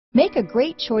Make a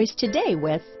great choice today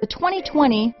with the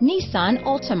 2020 Nissan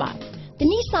Altima. The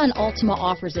Nissan Altima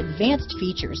offers advanced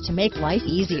features to make life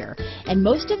easier, and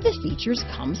most of the features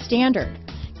come standard.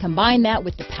 Combine that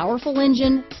with the powerful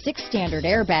engine, 6 standard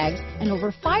airbags, and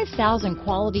over 5,000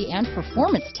 quality and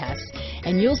performance tests,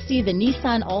 and you'll see the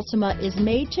Nissan Altima is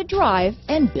made to drive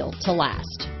and built to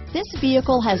last. This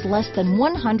vehicle has less than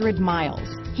 100 miles.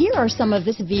 Here are some of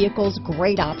this vehicle's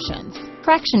great options: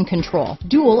 traction control,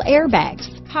 dual airbags,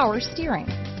 power steering,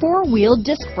 4-wheel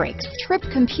disc brakes, trip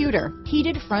computer,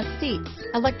 heated front seats,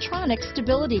 electronic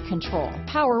stability control,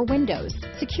 power windows,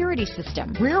 security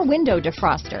system, rear window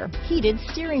defroster, heated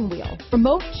steering wheel,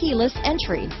 remote keyless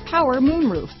entry, power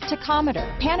moonroof, tachometer,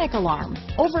 panic alarm,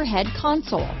 overhead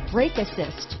console, brake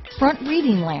assist, front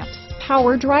reading lamps,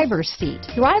 power driver's seat.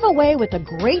 Drive away with a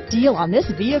great deal on this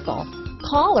vehicle.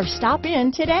 Call or stop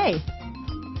in today.